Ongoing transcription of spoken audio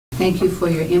Thank you for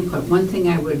your input. One thing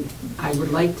I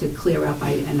would like to clear up,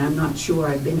 and I'm not sure,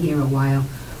 I've been here a while,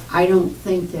 I don't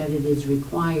think that it is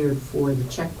required for the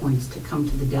checkpoints to come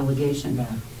to the delegation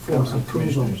for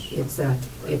approval. It's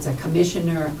a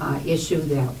commissioner issue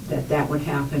that would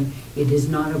happen. It is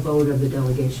not a vote of the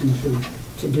delegation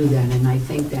to do that. And I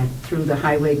think that through the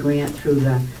highway grant, through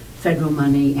the federal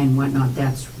money and whatnot,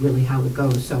 that's really how it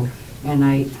goes. So, and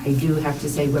I do have to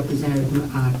say Representative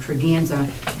Treganza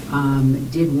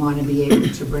did want to be able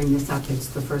to bring this up. It's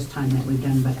the first time that we've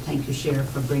done, but thank you, Sheriff,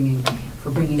 for bringing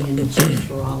in the chief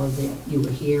for all of it. You were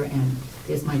here, and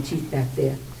there's my chief back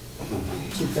there.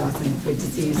 Chief Dawson, good to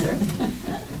see you, sir.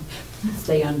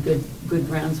 Stay on good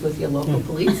grounds with your local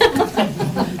police.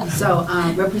 So,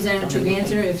 Representative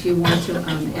Treganza, if you want to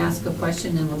ask a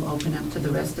question, then we'll open up to the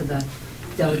rest of the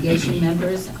delegation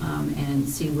members and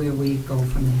see where we go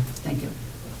from there. Thank you.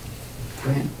 Go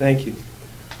ahead. Thank you.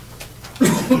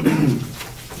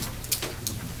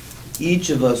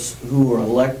 Each of us who are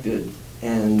elected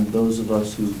and those of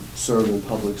us who serve in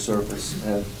public service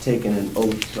have taken an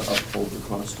oath to uphold the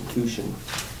Constitution.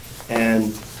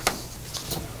 And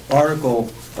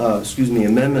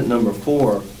Amendment number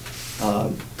 4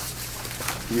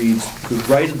 reads, "The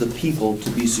right of the people to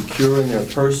be secure in their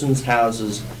persons,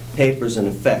 houses, papers, and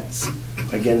effects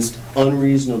against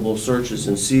unreasonable searches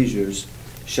and seizures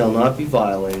shall not be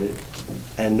violated,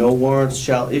 and no warrants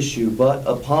shall issue but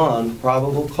upon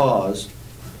probable cause,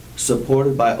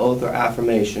 supported by oath or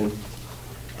affirmation,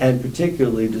 and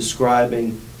particularly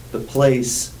describing the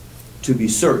place to be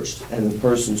searched and the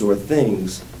persons or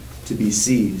things to be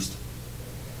seized."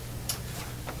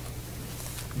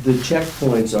 The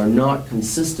checkpoints are not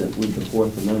consistent with the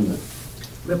Fourth Amendment.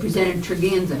 Representative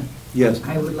Treganza. Yes.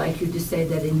 I would like you to say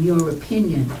that in your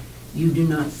opinion, you do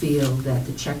not feel that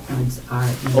the checkpoints are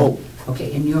in,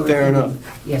 okay, in your fair opinion.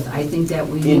 enough. Yes, I think that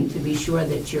we need to be sure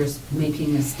that you're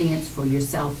making a stance for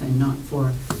yourself and not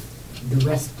for the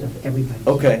rest of everybody.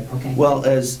 Okay. Okay. Well,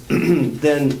 as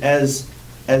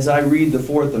I read the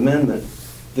Fourth Amendment,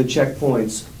 the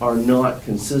checkpoints are not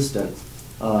consistent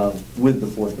with the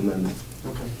Fourth Amendment.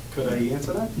 Okay. Could I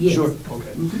answer that? Yes. Sure.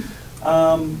 Okay.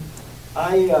 Mm-hmm.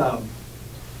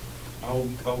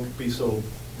 I'll be so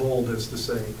bold as to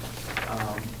say,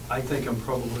 I think I'm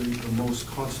probably the most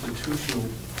constitutional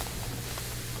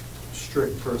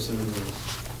strict person in the room.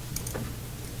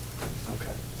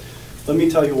 Okay. Let me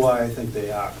tell you why I think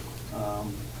they are.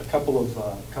 A couple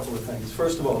of things.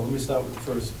 First of all, let me start with the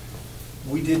first.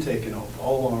 We did take an oath.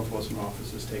 All law enforcement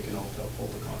officers take an oath to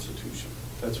uphold the Constitution.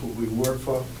 That's what we work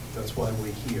for. That's why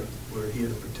we're here. We're here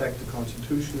to protect the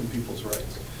Constitution and people's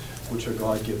rights, which are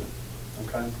God-given.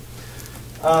 Okay?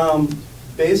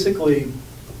 Basically,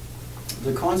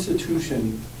 the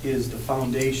Constitution is the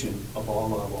foundation of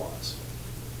all our laws.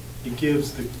 It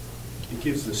gives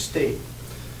the state,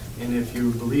 and if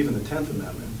you believe in the 10th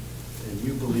Amendment, and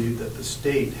you believe that the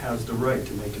state has the right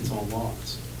to make its own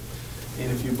laws,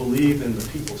 and if you believe in the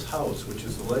people's house, which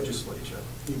is the legislature,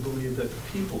 you believe that the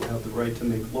people have the right to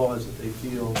make laws that they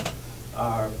feel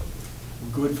are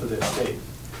good for their state.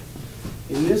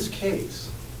 In this case,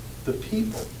 the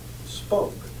people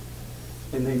spoke,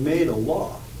 and they made a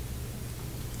law,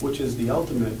 which is the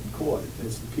ultimate court.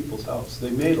 It's the people's house.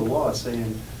 They made a law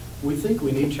saying, we think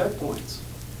we need checkpoints.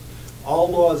 All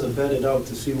laws are vetted out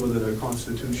to see whether they're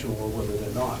constitutional or whether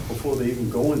they're not before they even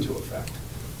go into effect.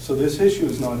 So this issue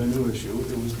is not a new issue.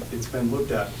 It's been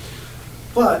looked at.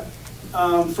 But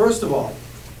first of all,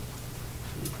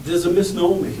 there's a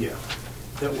misnomer here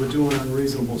that we're doing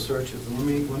unreasonable searches. And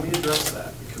let me address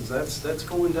that, because that's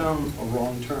going down a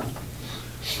wrong turn.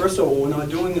 First of all, we're not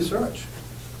doing a search.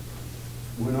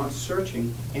 We're not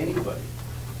searching anybody.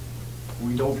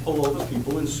 We don't pull over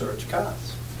people and search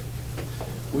cars.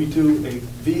 We do a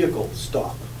vehicle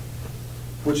stop,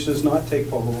 which does not take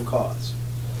probable cause.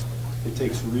 It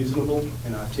takes reasonable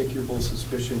and articulable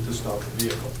suspicion to stop a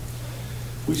vehicle.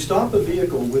 We stop a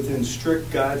vehicle within strict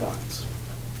guidelines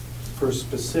for a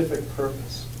specific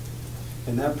purpose.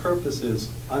 And that purpose is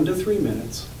under 3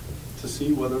 minutes to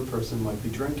see whether a person might be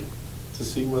drinking, to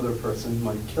see whether a person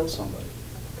might kill somebody.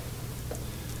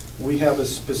 We have a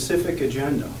specific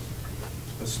agenda,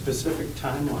 a specific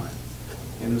timeline,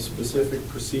 and a specific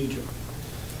procedure.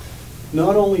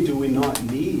 Not only do we not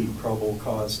need probable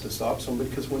cause to stop somebody,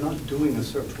 because we're not doing a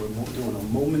search, we're doing a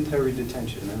momentary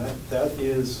detention, and that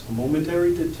is, a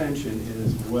momentary detention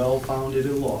is well-founded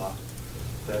in law,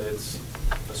 that it's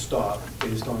a stop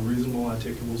based on reasonable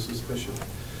articulable suspicion.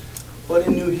 But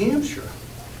in New Hampshire,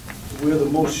 we're the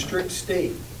most strict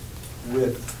state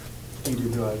with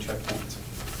DWI checkpoints.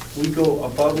 We go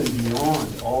above and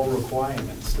beyond all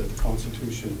requirements that the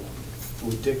Constitution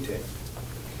would dictate.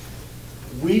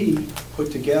 we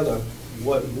put together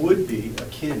what would be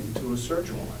akin to a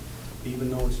search warrant, even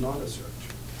though it's not a search.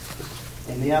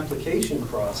 And the application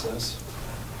process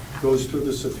goes through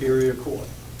the Superior Court.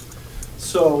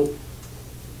 So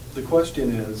the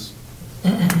question is,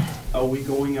 are we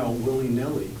going out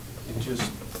willy-nilly and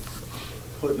just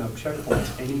putting up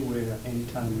checkpoints anywhere,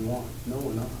 anytime we want? No,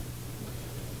 we're not.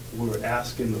 We're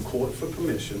asking the court for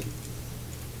permission.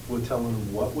 We're telling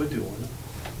them what we're doing.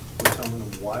 We're telling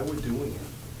them why we're doing it,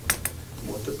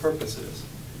 what the purpose is,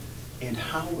 and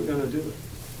how we're going to do it.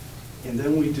 And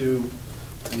then we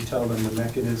tell them the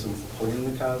mechanism for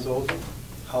pulling the cars over,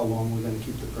 how long we're going to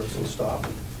keep the person stopped,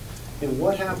 and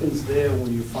what happens there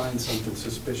when you find something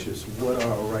suspicious. What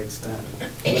are our rights then?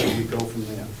 Where do we go from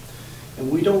there?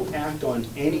 And we don't act on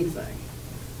anything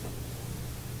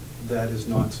that is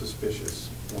not suspicious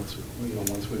once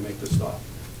we make the stop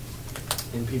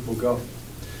and people go.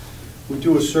 We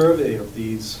do a survey of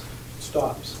these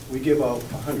stops. We give out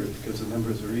 100 because the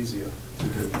numbers are easier to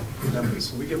do numbers.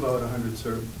 So we give out 100,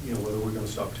 whether we're going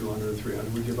to stop 200 or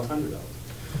 300, we give 100 out.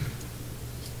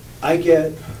 I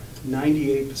get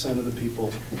 98% of the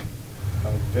people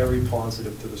are very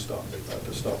positive to the stop. They thought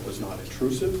the stop was not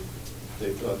intrusive.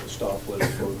 They thought the stop was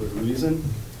for a good reason,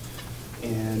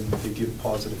 and they give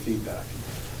positive feedback.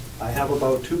 I have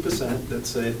about 2%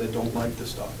 that don't like the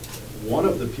stop. One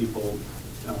of the people,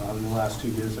 in the last 2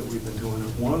 years that we've been doing it,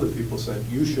 one of the people said,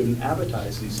 you shouldn't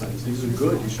advertise these things. These are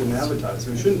good. You shouldn't advertise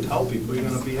them. You shouldn't tell people you're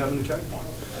going to be having a checkpoint.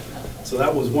 So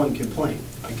that was one complaint.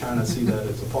 I kind of see that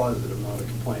as a positive, not a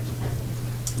complaint.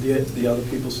 The other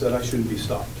people said I shouldn't be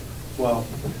stopped. Well,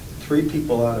 3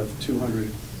 people out of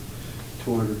 200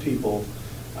 people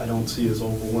I don't see as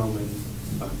overwhelming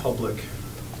public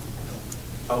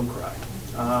outcry.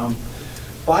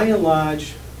 By and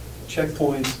large,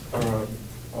 checkpoints are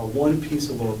one piece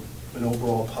of an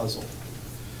overall puzzle.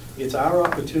 It's our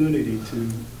opportunity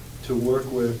to work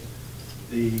with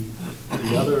the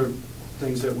other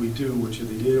things that we do, which are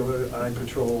the DOI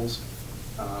patrols,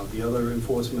 the other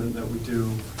enforcement that we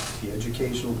do, the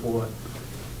educational board,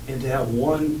 and to have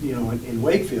one, in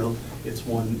Wakefield, it's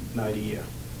one night a year.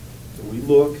 So we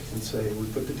look and say, we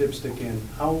put the dipstick in,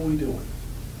 how are we doing?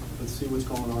 Let's see what's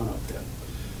going on out there.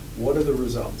 What are the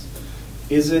results?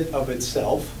 Is it of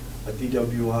itself a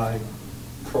DWI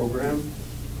program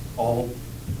all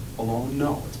alone?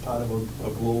 No, it's part of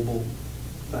a global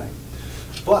thing.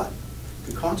 But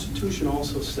the Constitution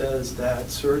also says that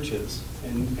searches,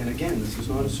 and again, this is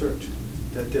not a search,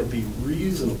 that they'll be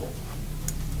reasonable.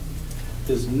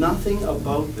 There's nothing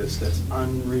about this that's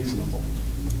unreasonable.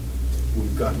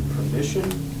 We've gotten permission,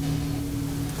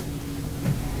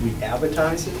 we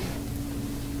advertise it,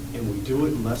 and we do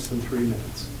it in less than 3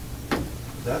 minutes.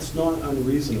 That's not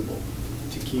unreasonable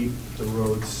to keep the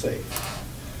roads safe.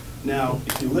 Now,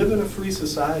 if you live in a free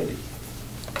society,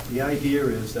 the idea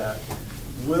is that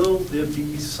will there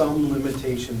be some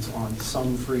limitations on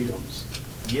some freedoms?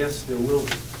 Yes, there will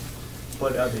be.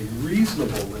 But are they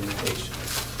reasonable limitations?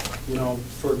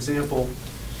 For example,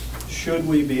 should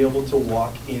we be able to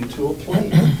walk into a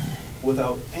plane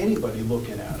without anybody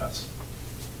looking at us?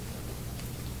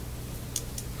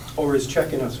 Or is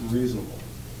checking us reasonable?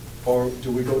 Or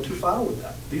do we go too far with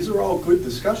that? These are all good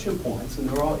discussion points, and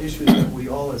they're all issues that we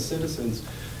all as citizens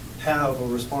have a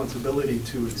responsibility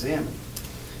to examine.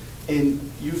 And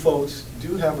you folks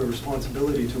do have a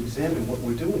responsibility to examine what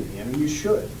we're doing here, and you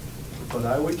should. But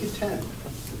I would contend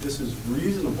that this is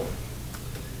reasonable,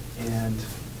 and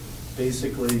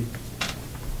basically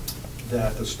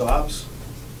that the stops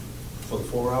for the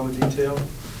 4-hour detail,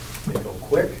 they go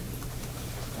quick,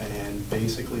 and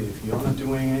basically if you're not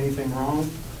doing anything wrong,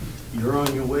 you're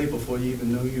on your way before you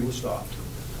even know you were stopped.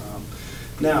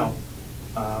 Now,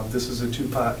 this is a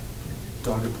 2-part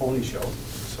dog and pony show,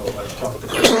 so I've talked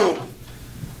to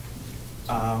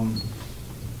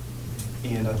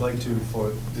and I'd like to,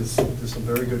 for there's some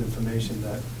very good information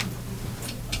that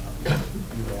you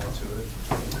add to it,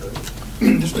 if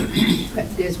you could.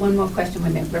 There's one more question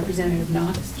with that. Representative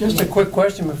Knox. Just a quick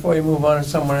question before you move on to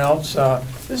someone else.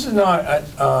 This is not,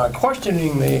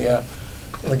 questioning the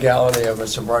legality of a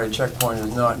sobriety checkpoint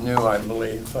is not new, I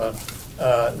believe.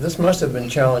 This must have been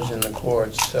challenged in the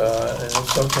courts. And if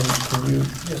so, can you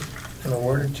just, in a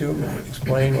word or two,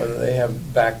 explain whether they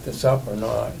have backed this up or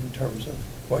not in terms of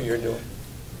what you're doing?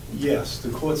 Yes, the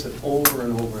courts have over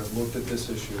and over looked at this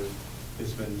issue.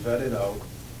 It's been vetted out,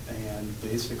 and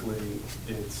basically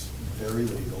it's very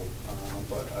legal,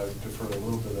 but I would defer a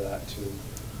little bit of that to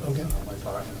my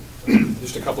partner.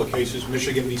 Just a couple of cases.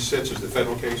 Michigan v. Sitz is the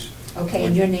federal case. Okay,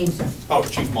 and your name, sir? Oh,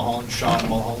 Chief Mulholland, Sean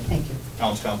Mulholland. Thank you.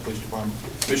 Allenstown Police Department.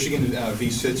 Michigan v.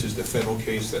 Sitz is the federal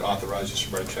case that authorizes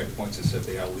sobriety checkpoints and said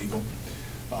they are legal.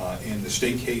 And the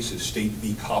state case is State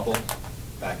v. Cobble,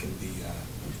 back in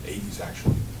the 80s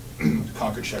actually.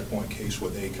 Concord checkpoint case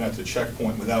where they conducted a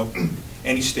checkpoint without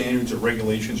any standards or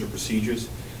regulations or procedures,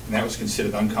 and that was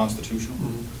considered unconstitutional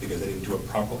because they didn't do it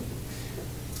properly.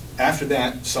 After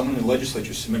that, someone in the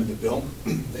legislature submitted the bill.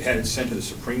 They had it sent to the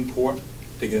Supreme Court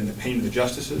to get an opinion of the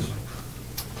justices.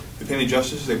 The opinion of the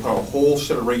justices, they put out a whole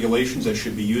set of regulations that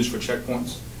should be used for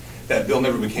checkpoints. That bill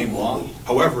never became law.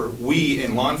 However, we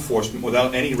in law enforcement,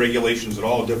 without any regulations at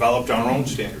all, developed our own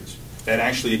standards that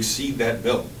actually exceed that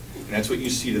bill. And that's what you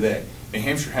see today. New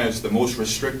Hampshire has the most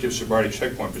restrictive sobriety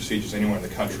checkpoint procedures anywhere in the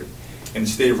country. In the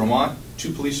state of Vermont,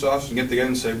 2 police officers can get together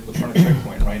and say, let's run a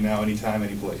checkpoint right now, anytime,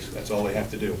 any place. That's all they have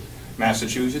to do.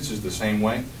 Massachusetts is the same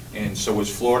way, and so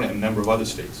is Florida and a number of other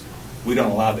states. We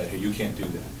don't allow that here. You can't do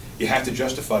that. You have to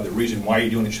justify the reason why you're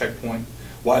doing a checkpoint,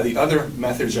 why the other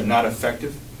methods are not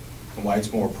effective, and why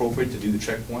it's more appropriate to do the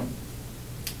checkpoint.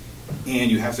 And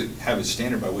you have to have a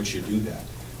standard by which you do that.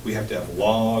 We have to have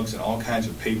logs and all kinds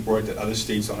of paperwork that other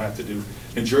states don't have to do.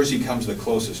 New Jersey comes the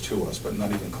closest to us, but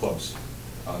not even close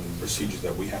on the procedures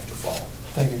that we have to follow.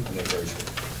 Thank you. And they're very strict.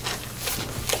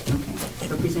 Okay.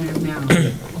 Representative Merrill.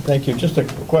 Thank you. Just a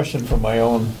question for my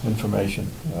own information.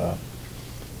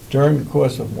 During the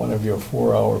course of one of your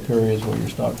 4-hour periods where you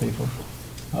stop people,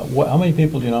 how many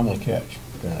people do you normally catch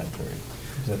during that period?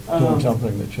 Is that doing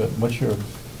something that should, what's your?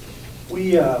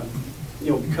 We, you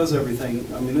know, because everything,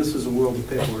 I mean, this is a world of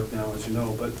paperwork now, as you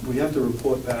know, but we have to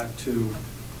report back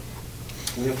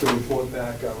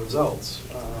our results.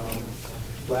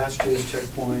 Last year's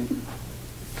checkpoint.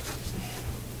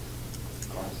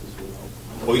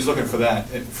 Well, he's looking for that.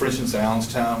 For instance, in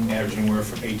Allenstown, averaging anywhere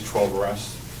from 8 to 12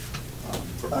 arrests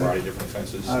for a variety of different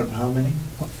offenses. Out of how many?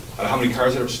 Out of how many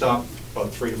cars that have stopped?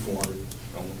 About 300 to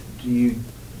 400.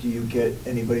 Do you get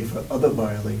anybody for other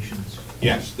violations?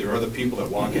 Yes, there are other people that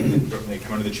walk in, and they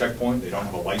come into the checkpoint, they don't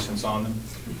have a license on them,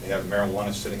 they have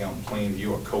marijuana sitting out in plain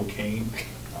view, or cocaine,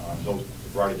 those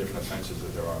variety of different offenses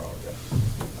that there are out there.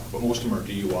 But most of them are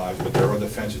DUIs, but there are other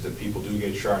offenses that people do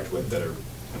get charged with that are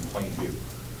in plain view.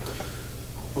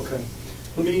 Okay.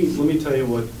 Let me tell you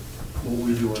what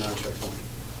we do on our checkpoint.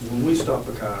 When we stop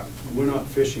a car, we're not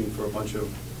fishing for a bunch of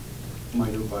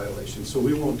minor violations. So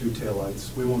we won't do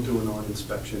taillights, we won't do a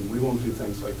non-inspection, we won't do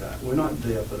things like that. We're not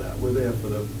there for that. We're there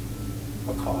for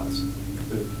a cause.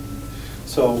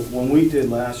 So when we did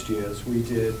last year's, we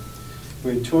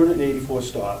had 284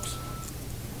 stops.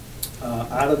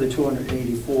 Out of the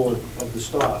 284 of the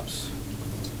stops,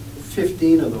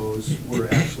 15 of those were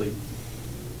actually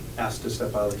asked to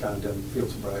step out of the car and do field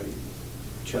sobriety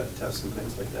tests and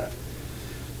things like that.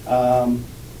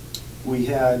 We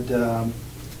had.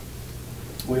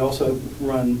 We also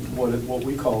run what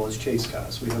we call as chase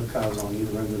cars. We have cars on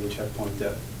either end of the checkpoint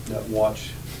that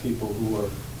watch people who are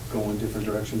going different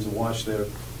directions and watch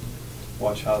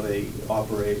how they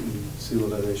operate and see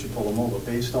whether they should pull them over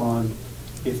based on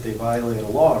if they violate a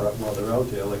law while they're out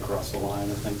there, like cross the line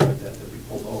or things like that, they'll be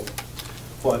pulled over.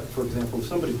 But for example, if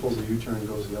somebody pulls a U-turn and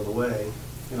goes the other way,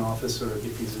 an officer,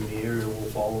 if he's in the area,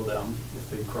 will follow them. If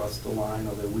they cross the line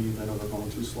or they're weaving or they're going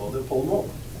too slow, they'll pull them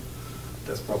over.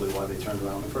 That's probably why they turned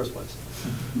around in the first place.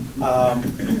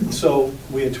 So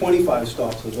we had 25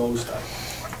 stops of those type.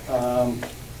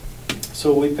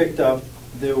 So we picked up,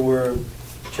 there were,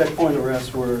 checkpoint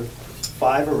arrests were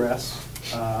 5 arrests.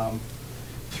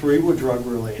 3 were drug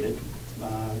related.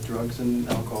 Drugs and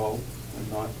alcohol are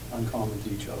not uncommon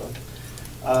to each other.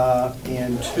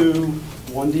 And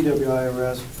 1 DWI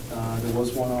arrest. There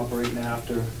was 1 operating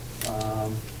after.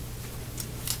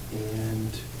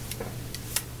 And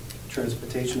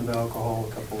transportation of alcohol,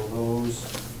 a couple of those,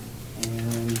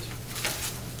 and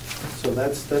so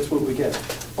that's what we get.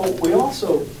 But we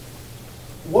also,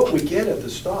 what we get at the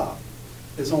stop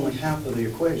is only half of the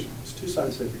equation. It's 2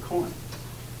 sides of every coin.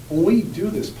 When we do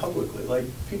this publicly, like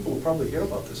people will probably hear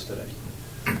about this today,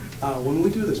 when we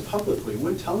do this publicly,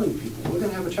 we're telling people we're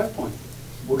going to have a checkpoint.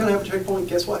 We're going to have a checkpoint,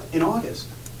 guess what, in August.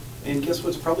 And guess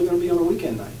what's probably going to be on a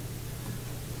weekend night.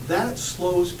 That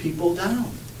slows people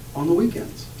down on the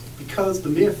weekends. Because the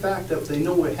mere fact that they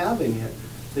know we're having it,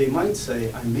 they might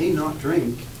say, I may not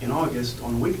drink in August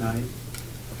on a weeknight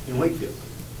in Wakefield.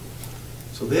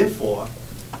 So therefore,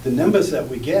 the numbers that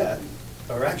we get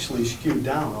are actually skewed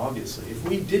down, obviously. If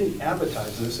we didn't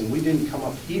advertise this and we didn't come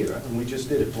up here and we just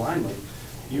did it blindly,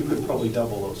 you could probably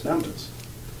double those numbers.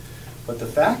 But the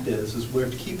fact is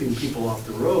we're keeping people off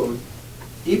the road.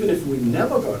 Even if we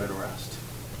never got an arrest,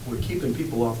 we're keeping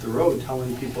people off the road,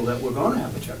 telling people that we're going to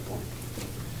have a checkpoint.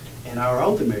 And our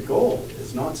ultimate goal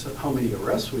is not how many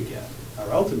arrests we get.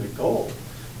 Our ultimate goal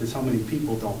is how many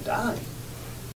people don't die.